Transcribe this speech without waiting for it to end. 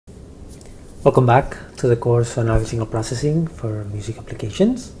Welcome back to the course on audio signal processing for music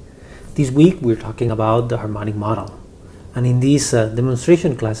applications. This week we're talking about the harmonic model, and in these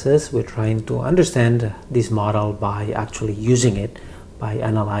demonstration classes we're trying to understand this model by actually using it, by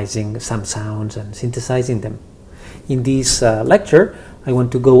analyzing some sounds and synthesizing them. In this lecture I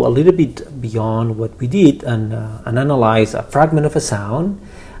want to go a little bit beyond what we did and analyze a fragment of a sound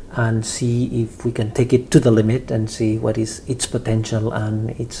and see if we can take it to the limit and see what is its potential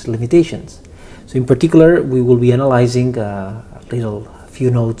and its limitations. So in particular we will be analyzing a few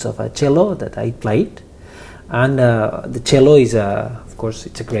notes of a cello that I played, and the cello is of course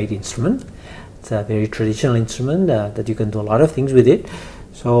it's a great instrument. It's a very traditional instrument that you can do a lot of things with it.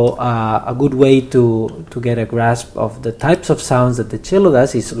 So a good way to get a grasp of the types of sounds that the cello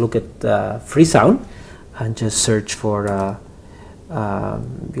does is look at free sound and just search for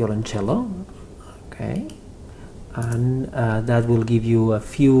violoncello, okay, and that will give you a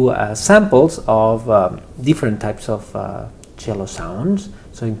few samples of different types of cello sounds.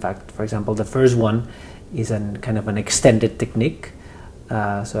 So in fact, for example, the first one is kind of an extended technique.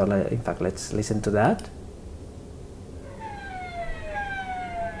 So in fact, let's listen to that.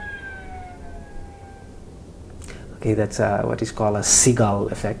 Okay, that's what is called a seagull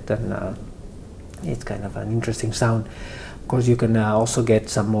effect, and it's kind of an interesting sound. Of course, you can also get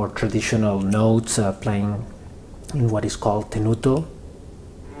some more traditional notes playing in what is called tenuto,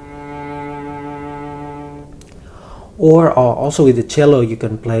 or also with the cello you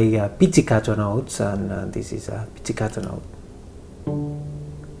can play pizzicato notes, and this is a pizzicato note.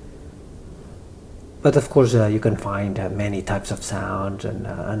 But of course you can find many types of sounds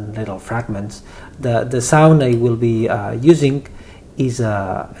and little fragments. The sound I will be using is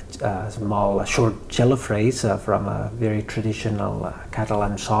a small short cello phrase from a very traditional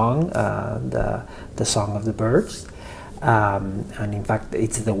Catalan song, the Song of the Birds, and in fact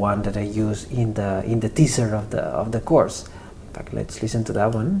it's the one that I use in the teaser of the course. In fact, let's listen to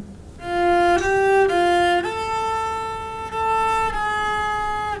that one.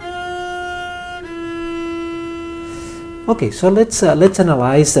 Okay, so let's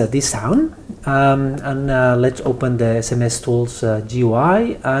analyze this sound, and let's open the SMS Tools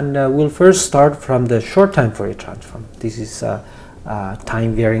GUI, and we'll first start from the short time Fourier transform. This is a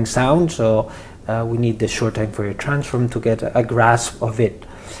time varying sound, so we need the short time Fourier transform to get a grasp of it.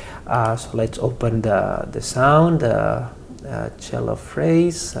 So let's open the sound, cello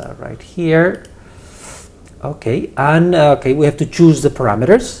phrase right here. Okay, and okay, we have to choose the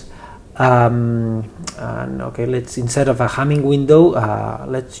parameters. And okay, let's, instead of a humming window,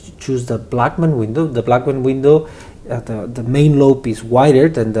 let's choose the Blackman window. The Blackman window, the main lobe is wider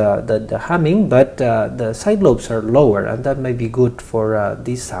than the humming, but the side lobes are lower, and that may be good for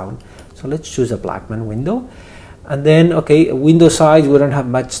this sound. So let's choose a Blackman window, and then okay, window size we don't have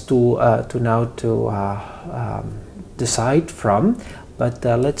much to decide from, but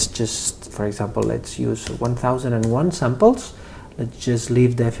let's just, for example, let's use 1001 samples. Let's just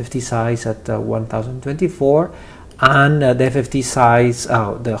leave the FFT size at 1024, and the FFT size,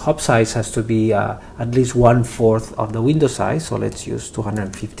 the hop size has to be at least 1/4 of the window size, so let's use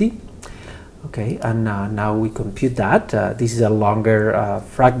 250. Okay, and now we compute that. This is a longer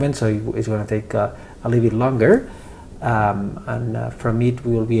fragment, so it's going to take a little bit longer, and from it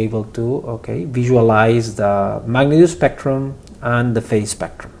we will be able to visualize the magnitude spectrum and the phase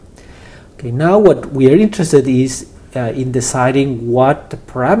spectrum. Okay, now what we are interested is in deciding what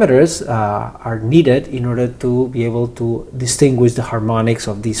parameters are needed in order to be able to distinguish the harmonics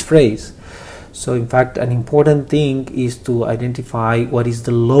of this phrase. So in fact, an important thing is to identify what is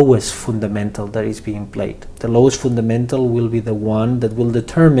the lowest fundamental that is being played. The lowest fundamental will be the one that will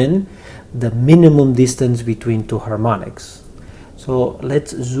determine the minimum distance between two harmonics. So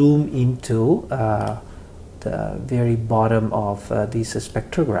let's zoom into the very bottom of this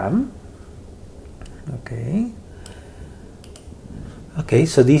spectrogram. Okay,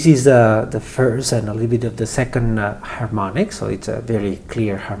 so this is the first and a little bit of the second harmonic, so it's a very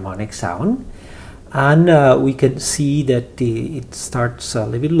clear harmonic sound, and we can see that it starts a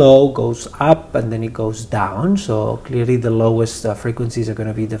little bit low, goes up, and then it goes down. So clearly the lowest frequencies are going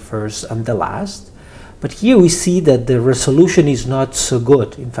to be the first and the last. But here we see that the resolution is not so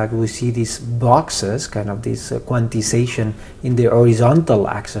good. In fact, we see these boxes, kind of this quantization in the horizontal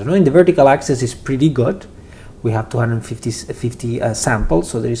axis. No, in the vertical axis is pretty good. We have 250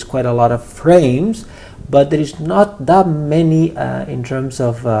 samples, so there is quite a lot of frames, but there is not that many in terms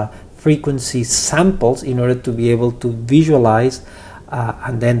of frequency samples in order to be able to visualize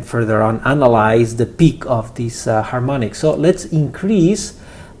and then further on analyze the peak of this harmonic. So let's increase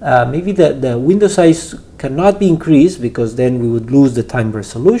maybe the window size cannot be increased because then we would lose the time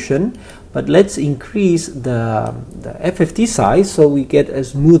resolution, but let's increase the FFT size so we get a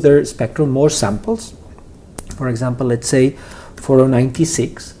smoother spectrum, more samples. For example, let's say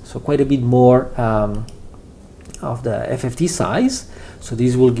 4096, so quite a bit more of the FFT size. So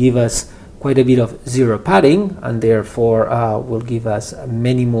this will give us quite a bit of zero padding, and therefore will give us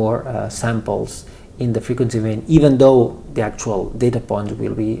many more samples in the frequency domain, even though the actual data points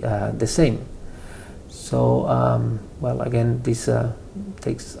will be the same. So well, again, this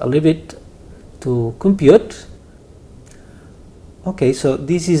takes a little bit to compute. Okay, so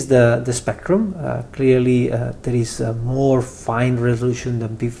this is the spectrum. Clearly there is more fine resolution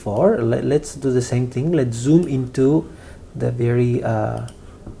than before. Let's do the same thing. Let's zoom into the very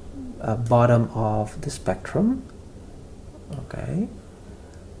bottom of the spectrum.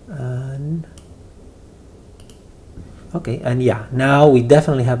 Okay, and yeah, now we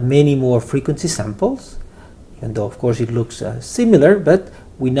definitely have many more frequency samples, even though of course it looks similar, but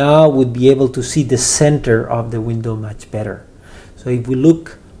we now would be able to see the center of the window much better. So if we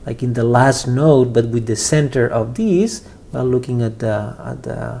look like in the last node, but with the center of these, well, looking at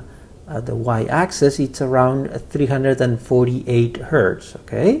the y-axis, it's around 348 hertz.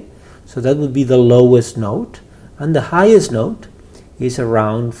 Okay, so that would be the lowest node, and the highest node is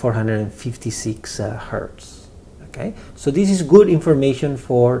around 456 hertz. Okay, so this is good information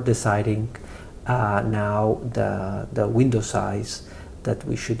for deciding now the window size that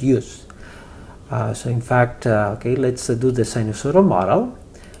we should use. So in fact, okay, let's do the sinusoidal model,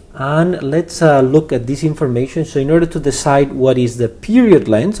 and let's look at this information. So in order to decide what is the period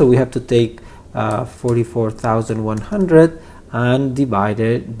length, so we have to take 44,100 and divide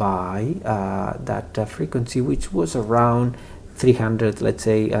it by that frequency, which was around 300, let's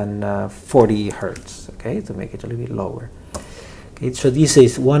say, and 40 hertz. Okay, to make it a little bit lower. Okay, so this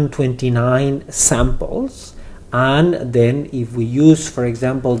is 129 samples, and then if we use, for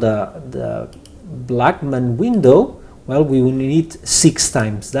example, the Blackman window, well, we will need 6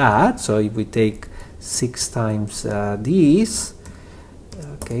 times that. So if we take 6 times these,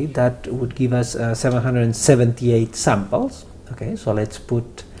 okay, that would give us 778 samples. Okay, so let's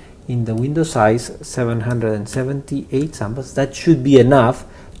put in the window size 778 samples. That should be enough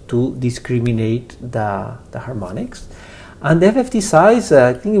to discriminate the harmonics. And the FFT size,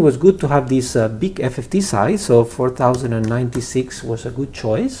 I think it was good to have this big FFT size, so 4096 was a good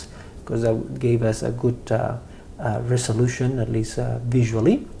choice, because that gave us a good resolution, at least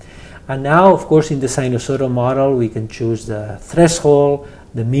visually. And now, of course, in the sinusoidal model, we can choose the threshold,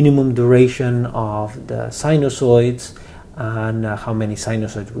 the minimum duration of the sinusoids, and how many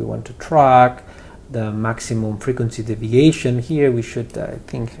sinusoids we want to track, the maximum frequency deviation. Here we should, I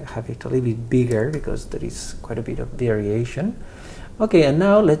think, have it a little bit bigger because there is quite a bit of variation. Okay, and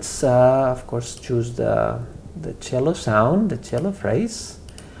now let's, of course, choose the cello sound, the cello phrase,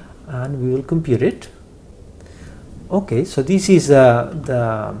 and we will compute it. Okay, so this is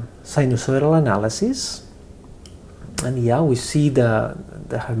the sinusoidal analysis, and yeah, we see the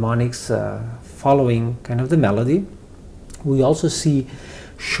harmonics following kind of the melody. We also see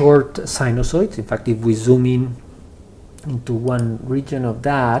short sinusoids. In fact, if we zoom in into one region of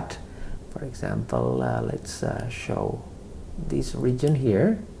that, for example, let's show this region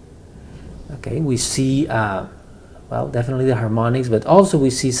here. Okay, we see well, definitely the harmonics, but also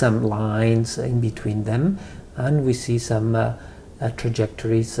we see some lines in between them, and we see some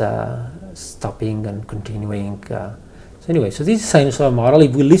trajectories stopping and continuing. So anyway, so this is sinusoidal model.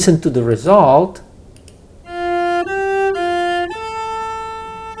 If we listen to the result,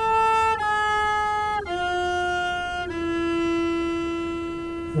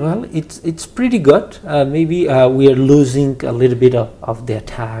 well, it's pretty good. Maybe we are losing a little bit of the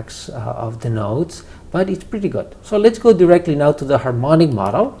attacks of the notes, but it's pretty good. So let's go directly now to the harmonic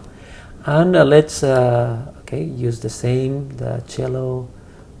model, and let's okay, use the cello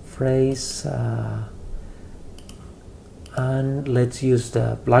phrase, and let's use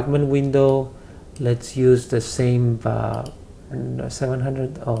the Blackman window. Let's use the same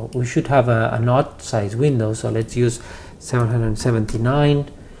 700. Oh, we should have a knot size window, so let's use 779.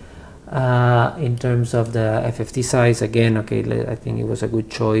 In terms of the FFT size, again, okay, I think it was a good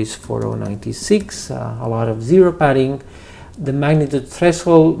choice, 4096, a lot of zero padding. The magnitude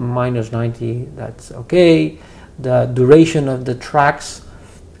threshold, -90, that's okay. The duration of the tracks,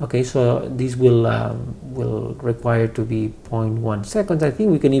 okay, so this will require to be 0.1 seconds. I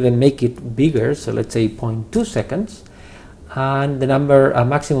think we can even make it bigger, so let's say 0.2 seconds. And the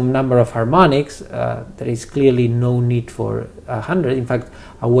maximum number of harmonics, there is clearly no need for 100. In fact,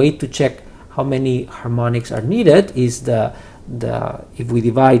 a way to check how many harmonics are needed is the if we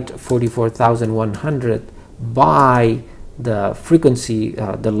divide 44,100 by the frequency,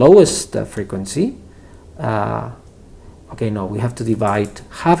 the lowest frequency, okay, no, we have to divide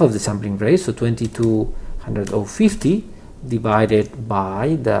half of the sampling rate, so 22,050 divided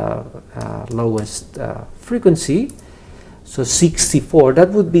by the lowest frequency, so 64. That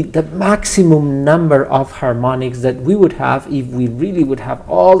would be the maximum number of harmonics that we would have if we really would have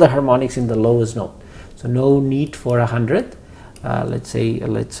all the harmonics in the lowest note. So no need for 100. Let's say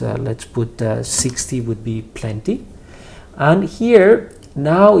let's put 60 would be plenty. And here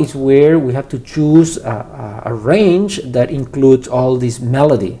now is where we have to choose a range that includes all this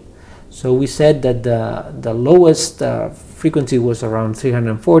melody. So we said that the lowest frequency was around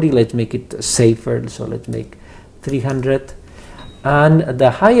 340. Let's make it safer, so let's make 300. And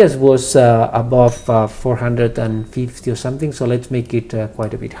the highest was above 450 or something, so let's make it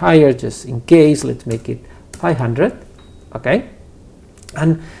quite a bit higher just in case. Let's make it 500. Okay,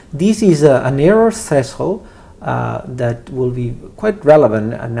 and this is an error threshold that will be quite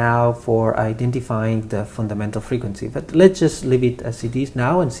relevant now for identifying the fundamental frequency, but let's just leave it as it is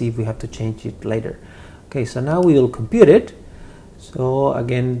now and see if we have to change it later. Okay, so now we will compute it. So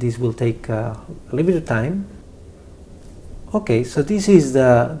again, this will take a little bit of time. Okay, so this is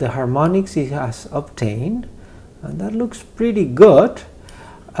the harmonics it has obtained, and that looks pretty good.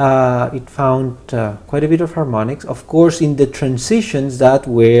 It found quite a bit of harmonics. Of course, in the transitions, that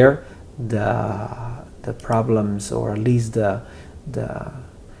where the problems, or at least the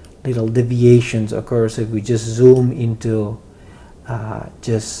little deviations occurs if we just zoom into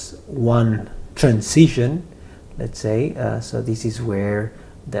just one transition, let's say. So this is where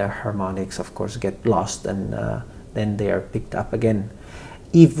the harmonics, of course, get lost, and then they are picked up again.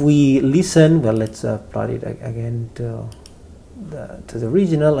 If we listen, well, let's plot it again to the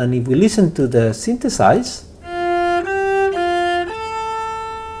original, and if we listen to the synthesize,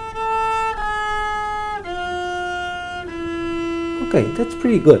 okay, that's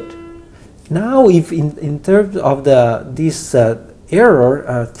pretty good. Now, if in terms of this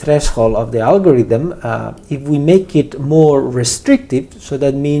error threshold of the algorithm, if we make it more restrictive, so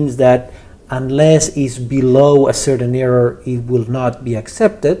that means that unless it's below a certain error, it will not be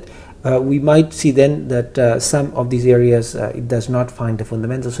accepted. We might see then that some of these areas it does not find the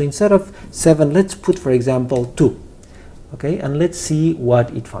fundamental. So instead of 7, let's put, for example, 2. Okay, and let's see what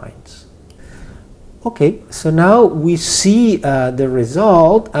it finds. Okay, so now we see the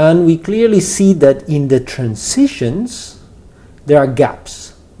result, and we clearly see that in the transitions there are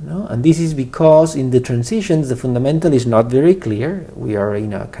gaps. And this is because in the transitions the fundamental is not very clear. We are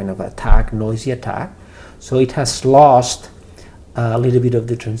in a kind of attack, noisy attack, so it has lost a little bit of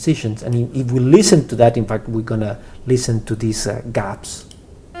the transitions. And if we listen to that, in fact, we're gonna listen to these gaps.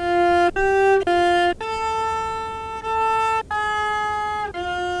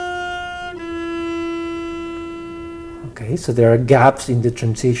 Okay, so there are gaps in the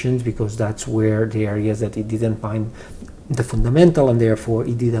transitions because that's where the areas that it didn't find the fundamental, and therefore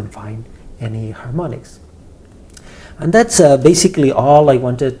it didn't find any harmonics. And that's basically all I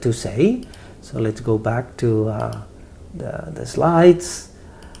wanted to say. So let's go back to the slides,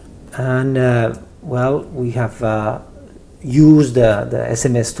 and well, we have used the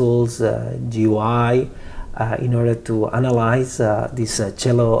SMS tools GUI in order to analyze this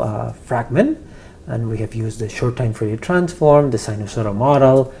cello fragment, and we have used the short time Fourier transform, the sinusoidal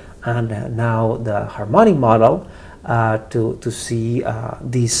model, and now the harmonic model to see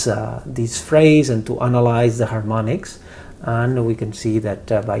this phrase and to analyze the harmonics. And we can see that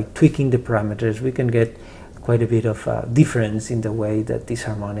by tweaking the parameters we can get quite a bit of difference in the way that these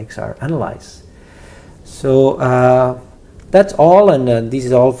harmonics are analyzed. So that's all, and this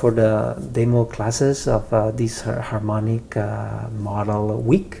is all for the demo classes of this harmonic model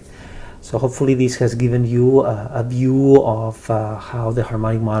week. So hopefully this has given you a view of how the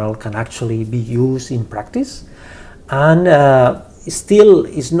harmonic model can actually be used in practice. And still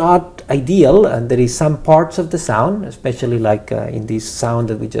is not ideal, and there is some parts of the sound, especially like in this sound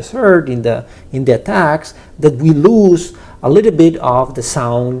that we just heard in the attacks, that we lose a little bit of the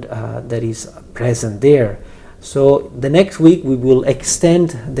sound that is present there. So the next week we will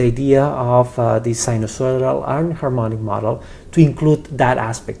extend the idea of the sinusoidal and harmonic model to include that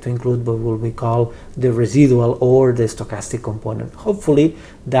aspect, to include what we call the residual or the stochastic component. Hopefully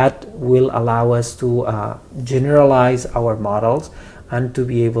that will allow us to generalize our models and to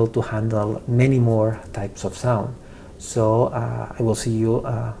be able to handle many more types of sound. So I will see you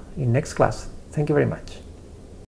in next class. Thank you very much.